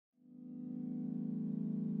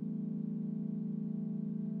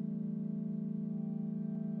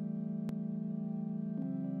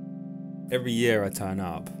every year I turn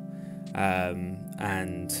up,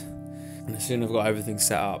 and as soon as I've got everything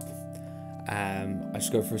set up, I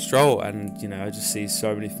just go for a stroll, and I just see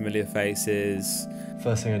so many familiar faces.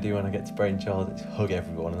 First thing I do when I get to Brainchild is hug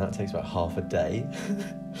everyone, and that takes about half a day.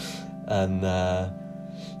 And by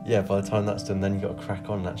the time that's done, then you've got to crack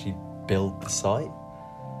on and actually build the site.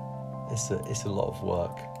 It's a lot of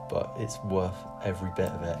work, but it's worth every bit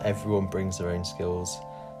of it. Everyone brings their own skills.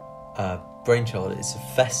 Brainchild is a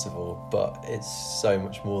festival, but it's so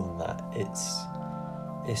much more than that.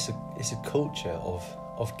 It's a culture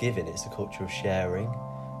of giving. It's a culture of sharing.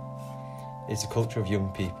 It's a culture of young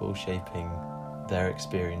people shaping their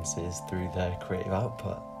experiences through their creative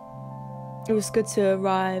output. It was good to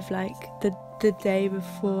arrive the day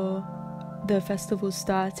before the festival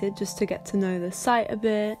started, just to get to know the site a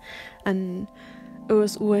bit, and it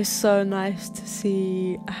was always so nice to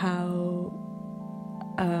see how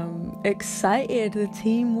excited the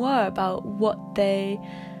team were about what they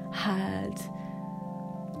had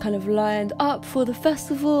kind of lined up for the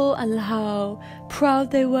festival and how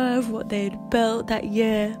proud they were of what they'd built that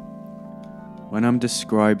year. When I'm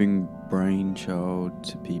describing Brainchild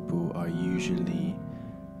to people, I usually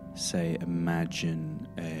say imagine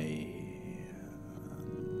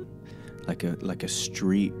like a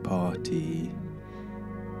street party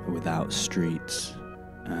without streets,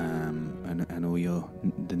 and all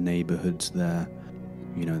the neighbourhoods there.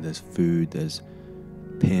 There's food, there's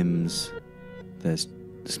Pims, there's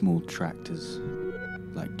small tractors,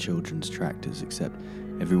 like children's tractors, except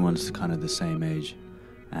everyone's kind of the same age,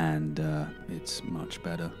 and it's much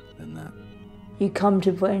better than that. You come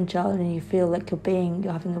to Brainchild and you feel like you're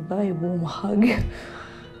having a very warm hug.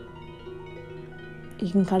 You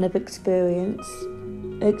can kind of experience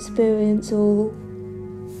all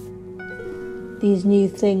these new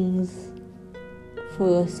things for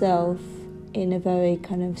yourself in a very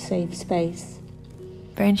kind of safe space.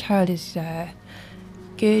 Brainchild is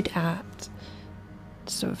good at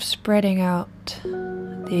sort of spreading out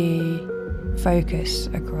the focus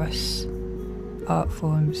across art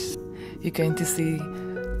forms. You're going to see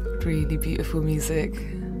really beautiful music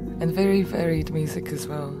and very varied music as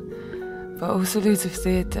well, but also loads of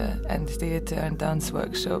theatre and dance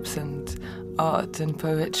workshops and art and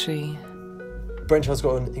poetry. Brainchild's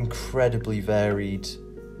got an incredibly varied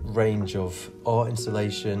range of art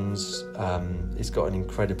installations. It's got an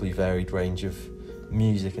incredibly varied range of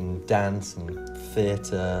music and dance and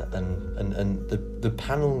theatre, and the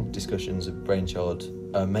panel discussions of Brainchild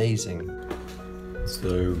are amazing.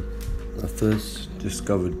 So I first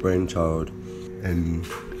discovered Brainchild in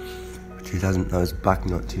 2000. I was back in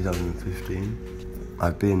 2015.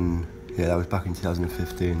 That was back in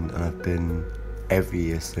 2015, and I've been every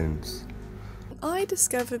year since. I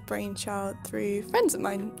discovered Brainchild through friends of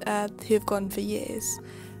mine who have gone for years.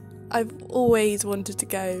 I've always wanted to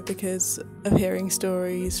go because of hearing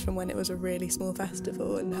stories from when it was a really small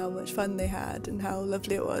festival and how much fun they had and how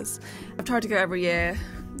lovely it was. I've tried to go every year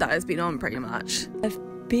that has been on, pretty much. I've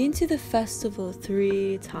been to the festival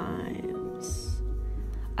 3 times.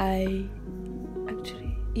 3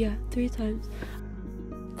 times.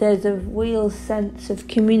 There's a real sense of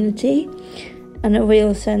community and a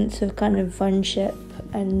real sense of kind of friendship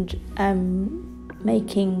and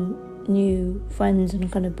making new friends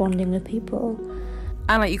and kind of bonding with people.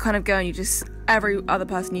 And you kind of go and every other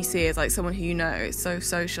person you see is someone who it's so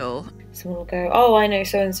social. Someone will go, oh, I know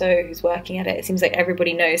so-and-so who's working at it. It seems like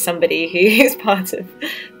everybody knows somebody who is part of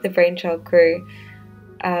the Brainchild crew.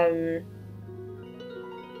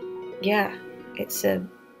 It's a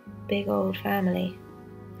big old family.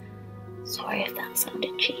 Sorry if that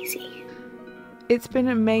sounded cheesy. It's been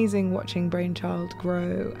amazing watching Brainchild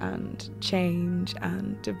grow and change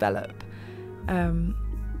and develop.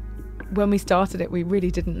 When we started it, we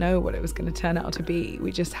really didn't know what it was going to turn out to be.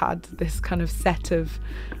 We just had this kind of set of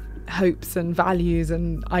hopes and values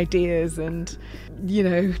and ideas and,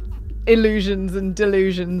 illusions and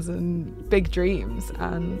delusions and big dreams.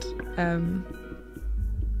 And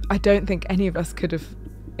I don't think any of us could have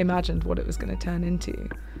imagined what it was going to turn into.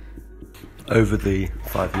 Over the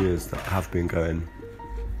 5 years that I have been going,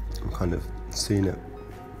 I've kind of seen it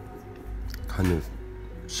kind of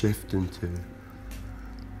shift into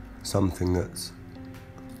something that's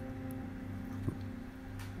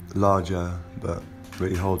larger but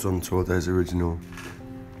really holds on to all those original,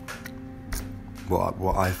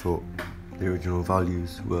 what I thought the original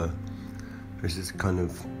values were. It's just kind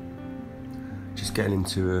of just getting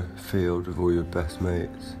into a field with all your best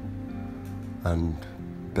mates and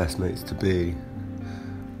best mates to be,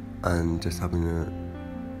 and just having a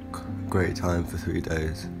great time for 3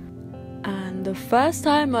 days. And the first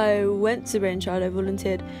time I went to Brainchild, I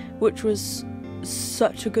volunteered, which was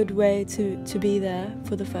such a good way to be there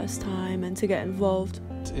for the first time and to get involved.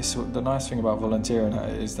 It's the nice thing about volunteering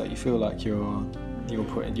is that you feel like you're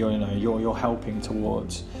helping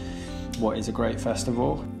towards what is a great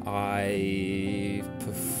festival. I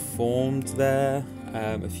performed there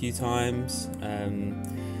a few times,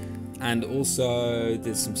 and also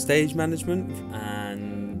did some stage management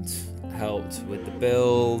and helped with the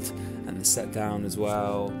build and the set down as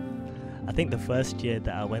well. I think the first year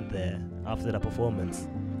that I went there, after the performance,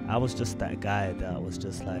 I was just that guy that was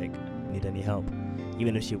just like, need any help?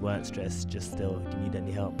 Even if you weren't stressed, just still, do you need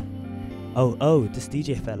any help? Oh, this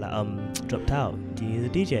DJ fella dropped out. Do you need a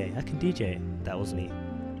DJ? I can DJ. That was me.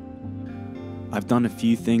 I've done a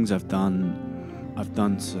few things. I've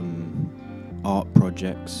done some art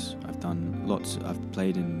projects. I've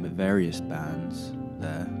played in various bands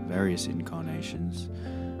there, various incarnations.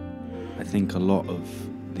 I think a lot of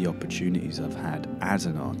the opportunities I've had as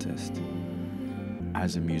an artist,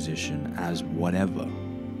 as a musician, as whatever,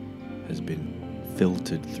 has been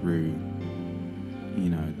filtered through,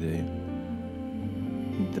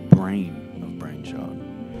 the brain of Brainchild.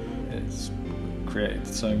 It's created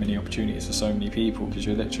so many opportunities for so many people because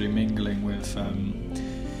you're literally mingling with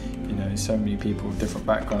so many people with different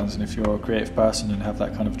backgrounds, and if you're a creative person and have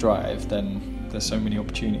that kind of drive, then there's so many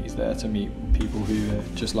opportunities there to meet people who are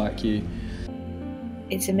just like you.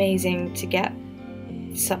 It's amazing to get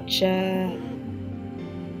such a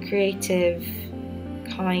creative,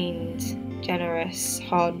 kind, generous,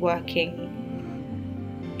 hard-working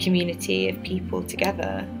community of people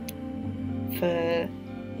together for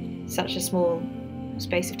such a small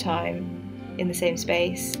space of time in the same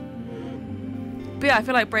space. But yeah, I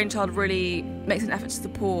feel like Brainchild really makes an effort to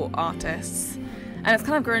support artists, and it's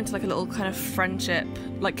kind of grown into like a little kind of friendship,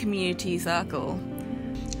 like community circle.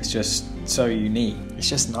 It's just so unique. It's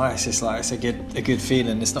just nice. It's a good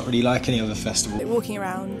feeling. It's not really like any other festival. Like walking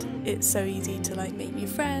around, it's so easy to like make new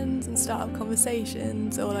friends and start up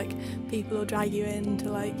conversations, or like people will drag you into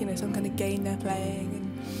some kind of game they're playing.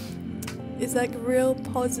 And it's like a real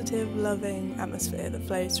positive, loving atmosphere that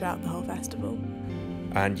flows throughout the whole festival.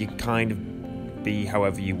 And you can kind of be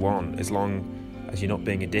however you want as long as you're not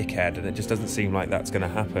being a dickhead, and it just doesn't seem like that's going to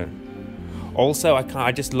happen. Also,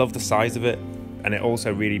 I just love the size of it. And it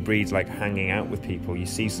also really breeds like hanging out with people. You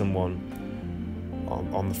see someone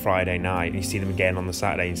on the Friday night, and you see them again on the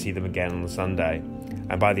Saturday, and you see them again on the Sunday.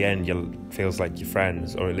 And by the end, it feels like you're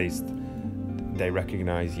friends, or at least they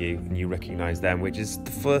recognise you and you recognise them, which is the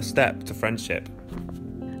first step to friendship.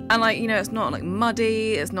 And it's not like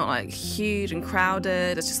muddy, it's not like huge and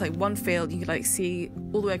crowded. It's just like one field, you can like see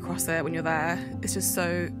all the way across it when you're there. It's just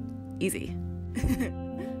so easy.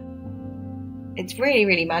 It's really,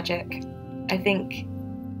 really magic. I think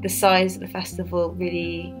the size of the festival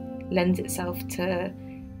really lends itself to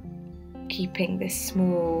keeping this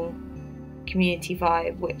small community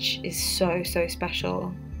vibe, which is so, so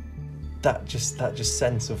special. That just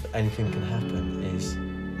sense of anything can happen is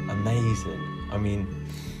amazing. I mean,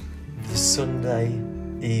 the Sunday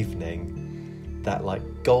evening, that like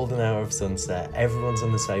golden hour of sunset, everyone's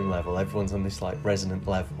on the same level, everyone's on this like resonant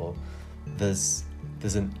level. There's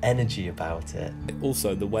an energy about it.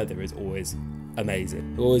 Also, the weather is always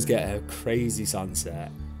amazing. We always get a crazy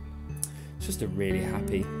sunset. It's just a really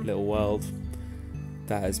happy little world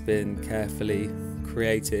that has been carefully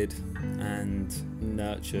created and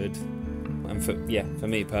nurtured. And for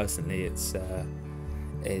me personally, it's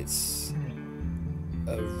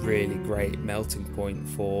a really great melting point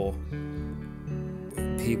for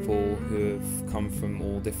people who have come from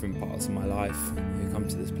all different parts of my life, who come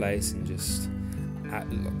to this place and just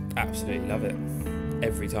absolutely love it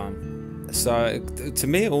every time. So to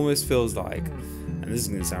me it almost feels like, and this is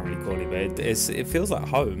going to sound really corny, but it feels like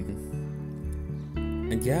home.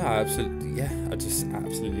 And I just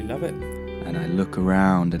absolutely love it. And I look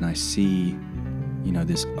around and I see,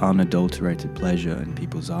 this unadulterated pleasure in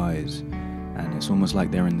people's eyes, and it's almost like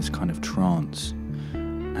they're in this kind of trance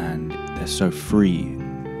and they're so free.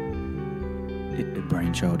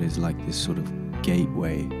 Brainchild is like this sort of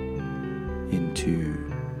gateway into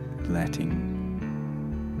letting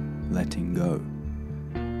go,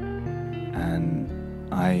 and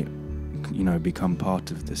I become part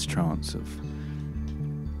of this trance of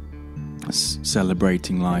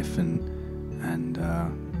celebrating life and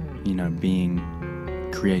being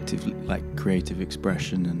creative, like creative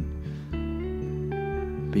expression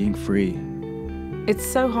and being free. It's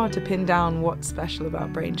so hard to pin down what's special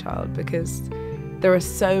about Brainchild because there are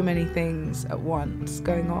so many things at once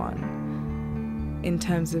going on in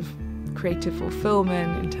terms of creative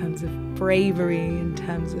fulfillment, in terms of bravery, in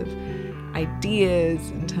terms of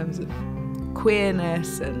ideas, in terms of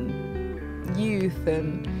queerness and youth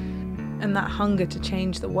and that hunger to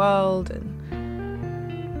change the world,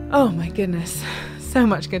 and oh my goodness, so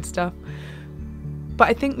much good stuff. But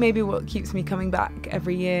I think maybe what keeps me coming back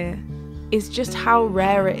every year is just how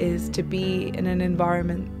rare it is to be in an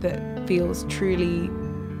environment that feels truly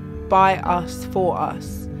by us, for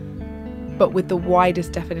us, but with the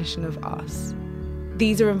widest definition of us.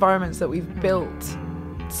 These are environments that we've built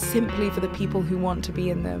simply for the people who want to be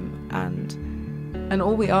in them, and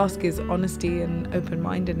all we ask is honesty and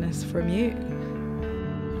open-mindedness from you.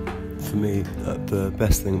 For me, the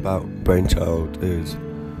best thing about Brainchild is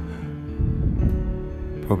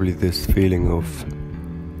probably this feeling of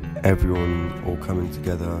everyone all coming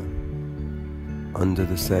together under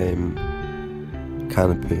the same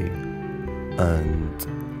canopy and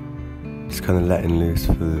just kind of letting loose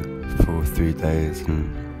for 3 days and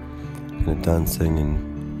kind of dancing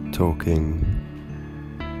and talking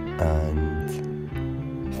and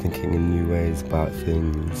thinking in new ways about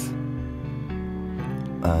things.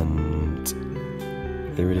 And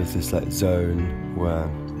there really is this like zone where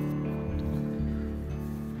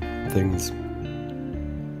things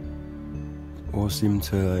all seem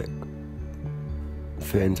to like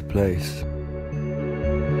fit into place.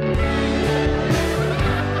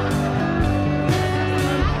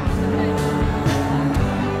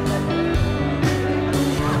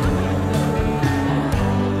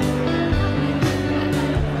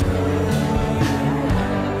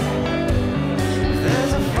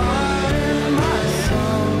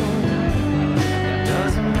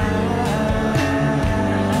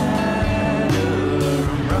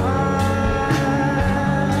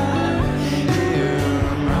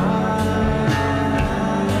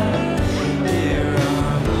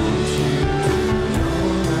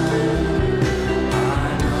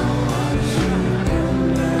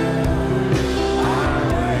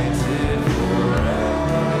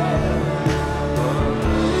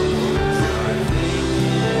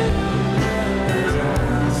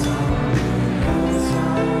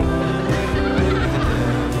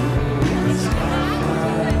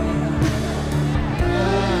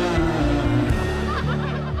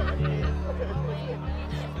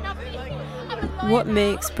 What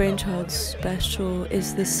makes Brainchild special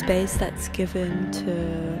is the space that's given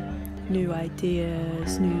to new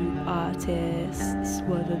ideas, new artists,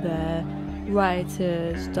 whether they're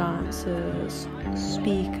writers, dancers,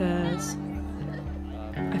 speakers.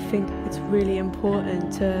 I think it's really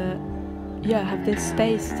important to have this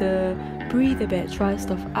space to breathe a bit, try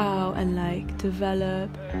stuff out and like develop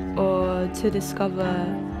or to discover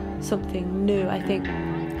something new. I think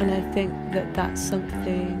that that's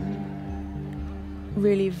something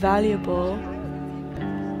really valuable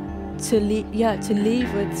to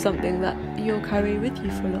leave with something that you'll carry with you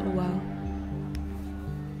for a little while.